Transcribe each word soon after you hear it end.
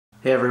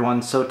Hey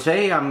everyone, so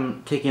today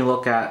I'm taking a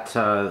look at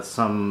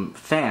some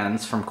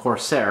fans from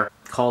Corsair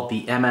called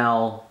the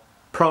ML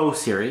Pro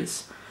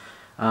Series,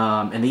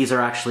 and these are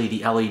actually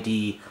the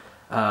LED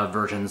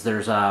versions.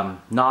 There's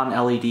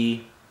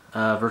non-LED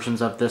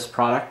versions of this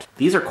product.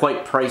 These are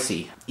quite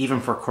pricey, even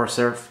for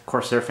Corsair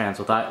fans,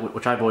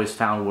 which I've always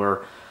found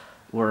were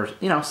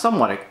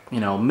somewhat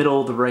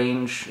middle of the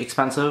range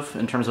expensive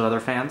in terms of other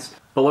fans.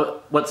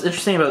 But what's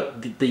interesting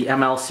about the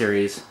ML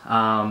series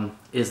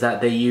is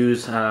that they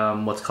use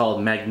what's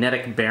called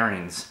magnetic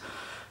bearings.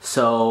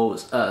 So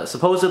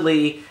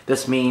supposedly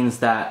this means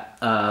that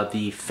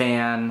the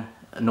fan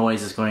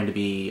noise is going to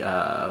be,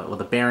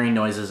 the bearing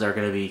noises are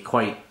going to be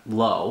quite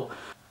low,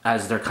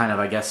 as they're kind of,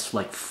 I guess,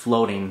 like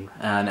floating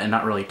and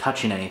not really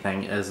touching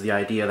anything, is the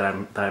idea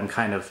that I'm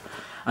kind of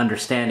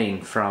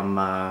understanding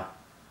from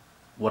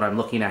what I'm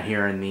looking at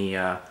here in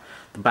the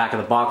back of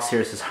the box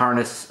here. It says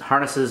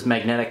harnesses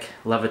magnetic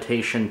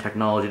levitation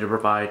technology to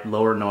provide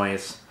lower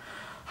noise,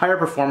 higher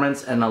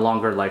performance, and a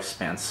longer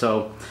lifespan.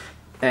 So,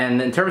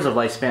 and in terms of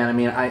lifespan, I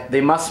mean, they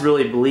must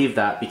really believe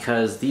that,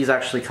 because these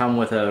actually come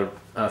with a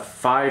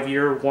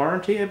 5-year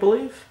warranty, I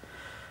believe,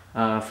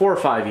 4 or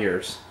 5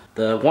 years.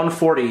 The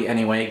 140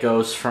 anyway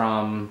goes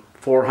from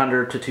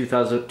 400 to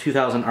 2000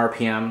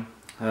 RPM.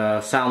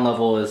 Sound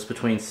level is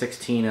between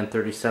 16 and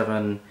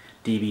 37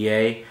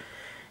 dBA.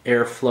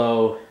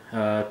 Airflow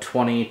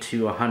 20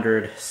 to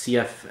 100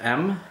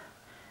 CFM,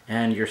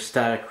 and your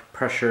static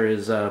pressure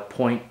is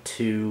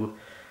 0.2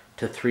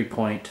 to 3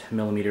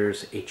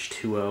 millimeters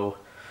H2O.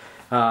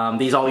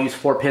 These all use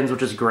 4 pins,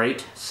 which is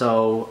great,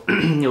 so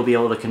you'll be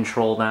able to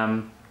control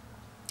them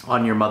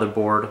on your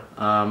motherboard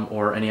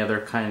or any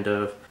other kind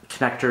of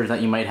connectors that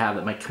you might have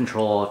that might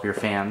control all of your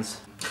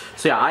fans.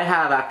 So yeah, I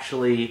have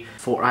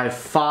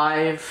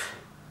 5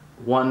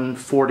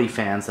 140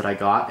 fans that I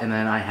got, and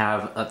then I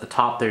have at the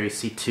top there you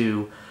see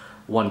 2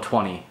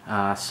 120.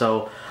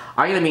 So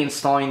I'm going to be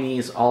installing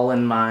these all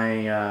in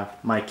my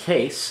my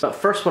case. But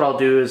first, what I'll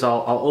do is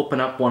I'll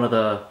open up one of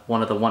the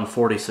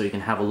 140s so you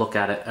can have a look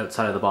at it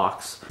outside of the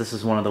box. This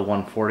is one of the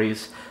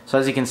 140s. So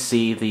as you can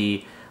see,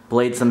 the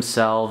blades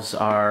themselves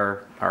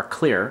are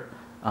clear,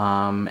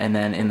 and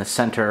then in the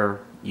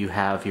center you'd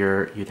have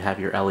your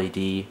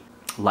LED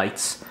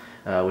lights.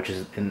 Which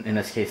is in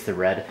this case the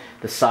red.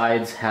 The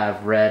sides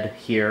have red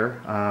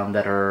here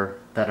that are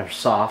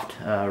soft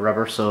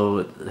rubber,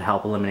 so to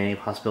help eliminate any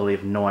possibility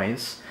of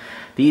noise.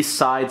 These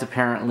sides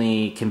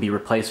apparently can be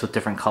replaced with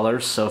different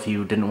colors, so if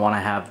you didn't want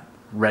to have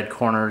red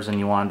corners and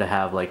you wanted to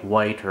have like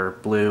white or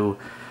blue,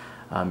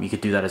 you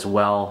could do that as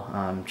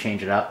well,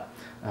 change it up.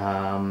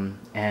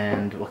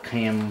 And what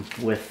came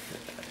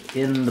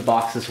in the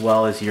box as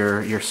well is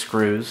your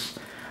screws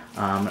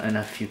and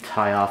a few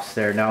tie-offs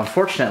there. Now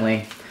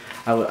unfortunately,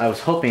 I was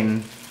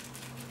hoping,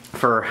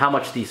 for how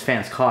much these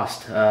fans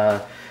cost,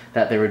 that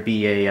there would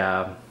be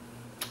an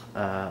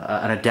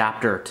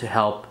adapter to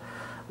help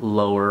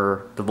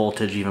lower the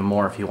voltage even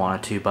more if you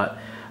wanted to, but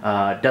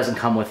it doesn't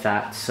come with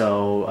that,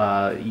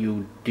 so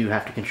you do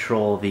have to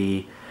control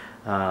the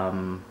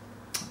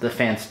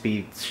fan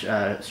speed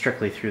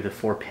strictly through the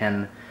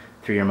 4-pin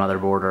through your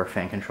motherboard or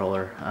fan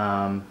controller.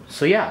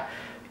 So yeah,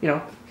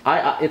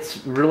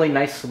 it's really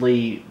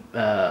nicely,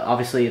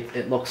 obviously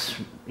it looks,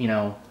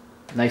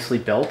 nicely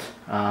built.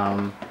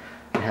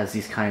 It has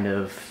these kind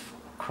of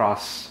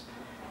cross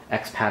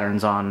X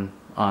patterns on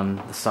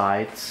the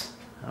sides,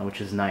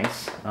 which is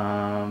nice.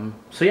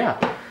 So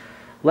yeah,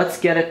 let's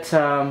get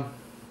them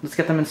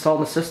installed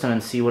in the system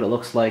and see what it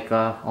looks like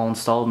all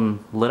installed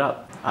and lit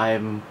up.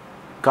 I've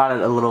got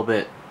it a little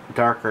bit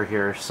darker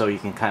here so you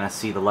can kind of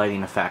see the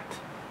lighting effect,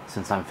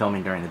 since I'm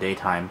filming during the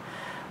daytime.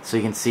 So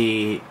you can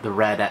see the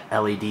red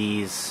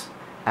LEDs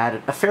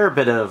add a fair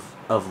bit of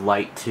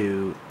light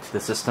to the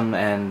system,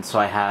 and so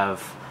I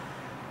have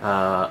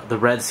the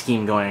red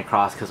scheme going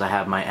across because I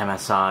have my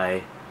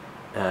MSI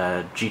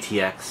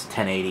GTX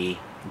 1080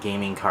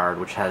 gaming card,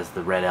 which has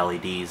the red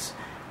LEDs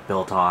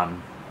built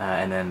on,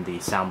 and then the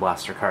Sound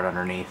Blaster card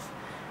underneath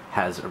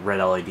has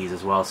red LEDs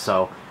as well.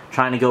 So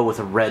trying to go with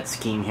a red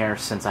scheme here,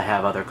 since I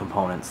have other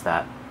components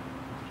that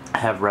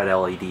have red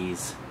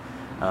LEDs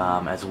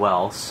as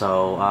well.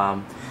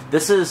 So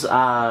this is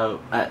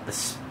at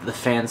the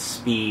fan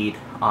speed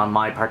on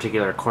my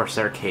particular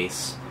Corsair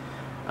case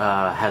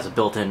has a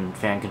built-in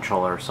fan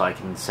controller, so I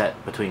can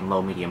set between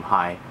low, medium,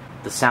 high.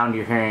 The sound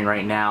you're hearing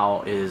right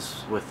now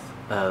is with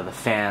the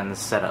fans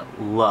set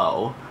at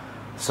low.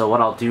 So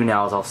what I'll do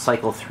now is I'll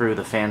cycle through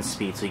the fan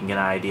speed so you can get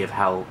an idea of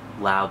how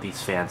loud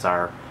these fans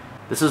are.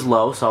 This is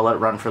low, so I'll let it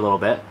run for a little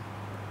bit.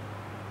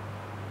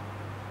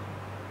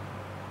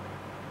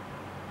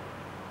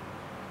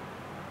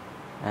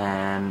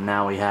 And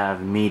now we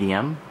have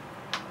medium.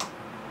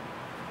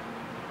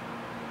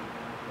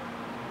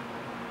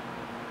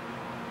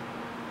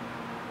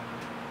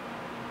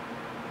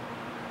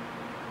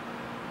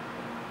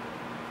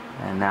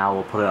 And now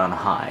we'll put it on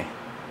high.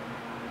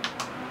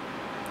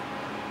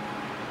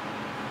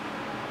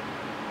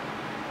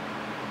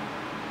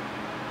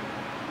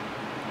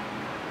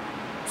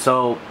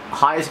 So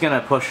high is going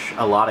to push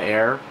a lot of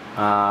air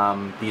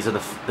These are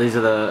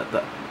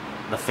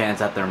the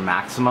fans at their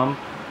maximum,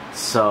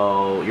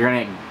 so you're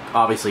gonna get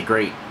obviously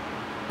great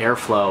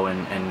airflow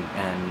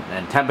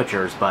and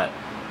temperatures, but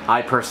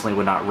I personally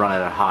would not run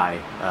it at high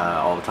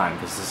all the time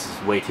because this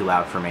is way too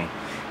loud for me.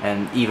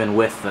 And even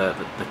with the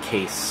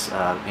case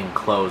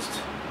enclosed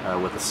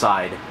with the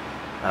side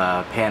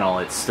panel,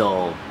 it's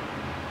still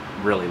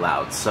really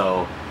loud.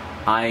 So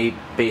I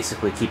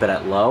basically keep it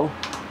at low.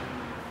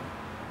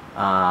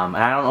 And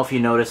I don't know if you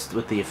noticed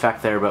with the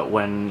effect there, but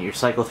when you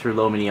cycle through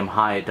low, medium,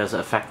 high, it does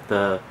affect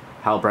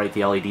how bright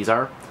the LEDs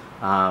are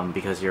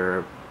because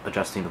you're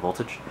adjusting the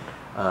voltage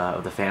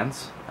of the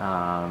fans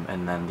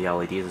and then the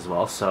LEDs as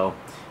well. So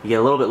you get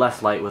a little bit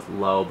less light with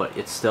low, but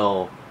it's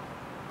still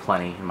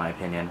plenty in my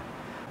opinion.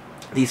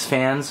 These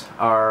fans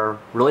are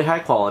really high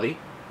quality,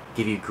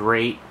 give you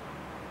great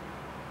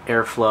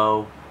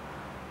airflow,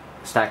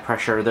 static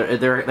pressure.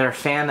 They're a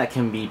fan that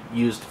can be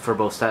used for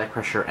both static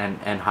pressure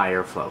and high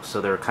airflow. So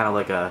they're kind of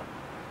like a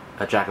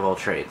jack of all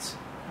trades.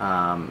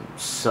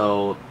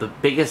 So the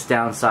biggest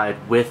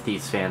downside with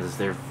these fans is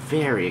they're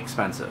very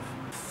expensive.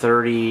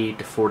 $30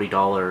 to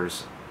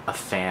 $40 a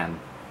fan,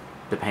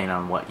 depending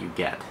on what you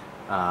get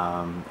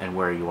and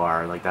where you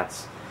are. Like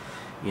that's,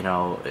 you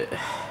know,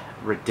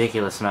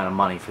 ridiculous amount of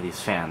money for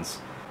these fans.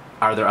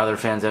 Are there other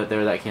fans out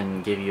there that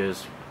can give you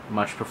as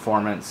much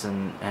performance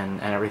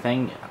and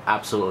everything?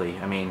 Absolutely.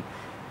 I mean,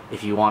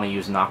 if you want to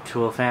use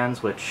Noctua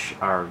fans, which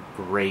are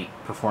great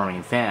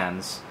performing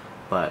fans,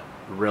 but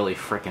really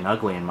freaking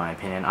ugly in my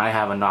opinion. I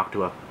have a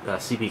Noctua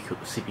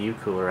CPU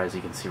cooler, as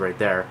you can see right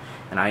there,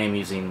 and I am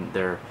using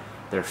their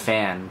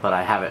fan, but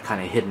I have it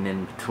kind of hidden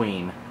in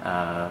between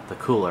the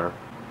cooler,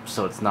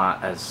 so it's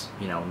not as,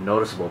 you know,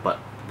 noticeable. But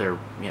they're,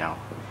 you know,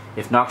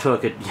 if Noctua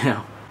could, you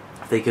know,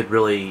 if they could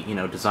really, you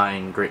know,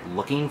 design great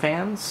looking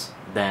fans,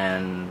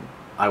 then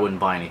I wouldn't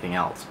buy anything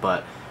else.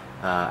 But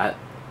at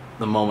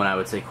the moment, I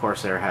would say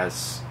Corsair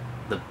has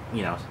the,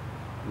 you know,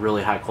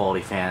 really high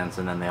quality fans,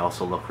 and then they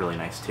also look really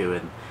nice too,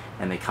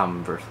 and they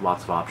come with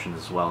lots of options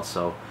as well.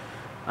 So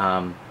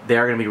they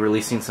are going to be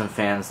releasing some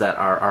fans that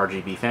are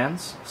RGB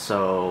fans,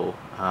 so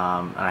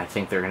and I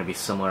think they're going to be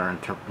similar in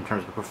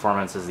terms of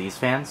performance as these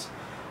fans,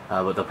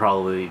 but they'll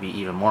probably be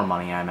even more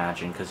money, I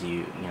imagine, because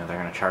you know, they're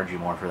going to charge you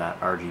more for that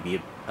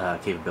RGB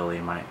capability,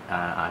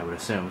 I would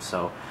assume.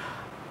 So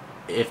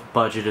if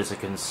budget is a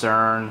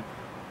concern,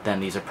 then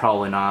these are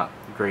probably not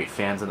great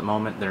fans at the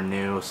moment. They're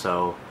new,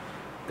 so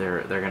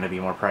they're going to be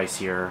more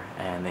pricier,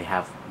 and they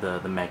have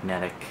the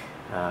magnetic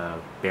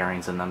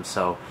bearings in them,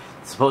 so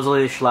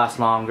supposedly they should last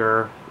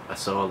longer.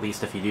 So at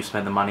least if you do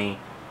spend the money,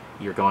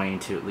 you're going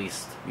to at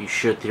least, you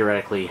should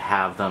theoretically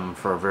have them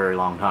for a very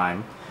long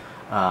time,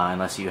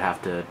 unless you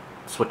have to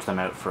switch them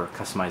out for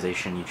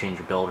customization, you change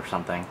your build or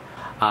something.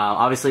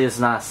 Obviously this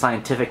is not a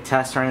scientific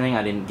test or anything.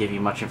 I didn't give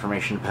you much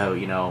information about,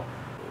 you know,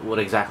 what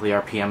exactly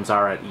RPMs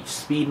are at each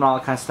speed and all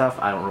that kind of stuff.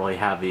 I don't really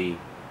have the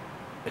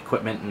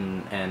equipment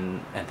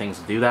and things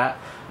to do that,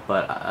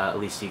 but at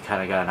least you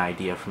kind of got an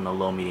idea from the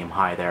low, medium,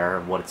 high there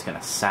of what it's going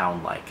to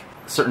sound like.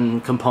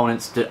 Certain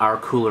components are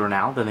cooler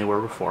now than they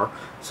were before.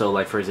 So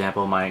like, for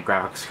example, my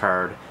graphics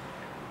card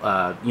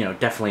you know,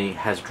 definitely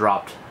has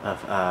dropped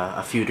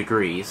a few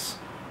degrees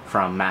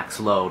from max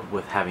load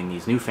with having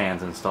these new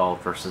fans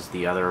installed versus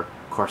the other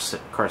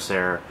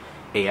Corsair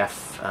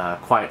AF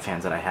quiet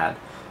fans that I had.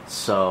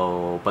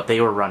 So, but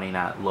they were running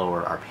at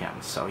lower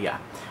RPMs, so yeah.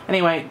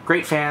 Anyway,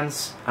 great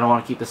fans. I don't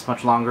want to keep this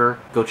much longer.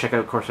 Go check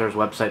out Corsair's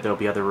website. There'll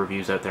be other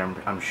reviews out there,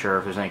 I'm sure.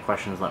 If there's any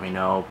questions, let me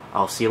know.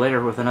 I'll see you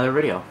later with another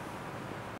video.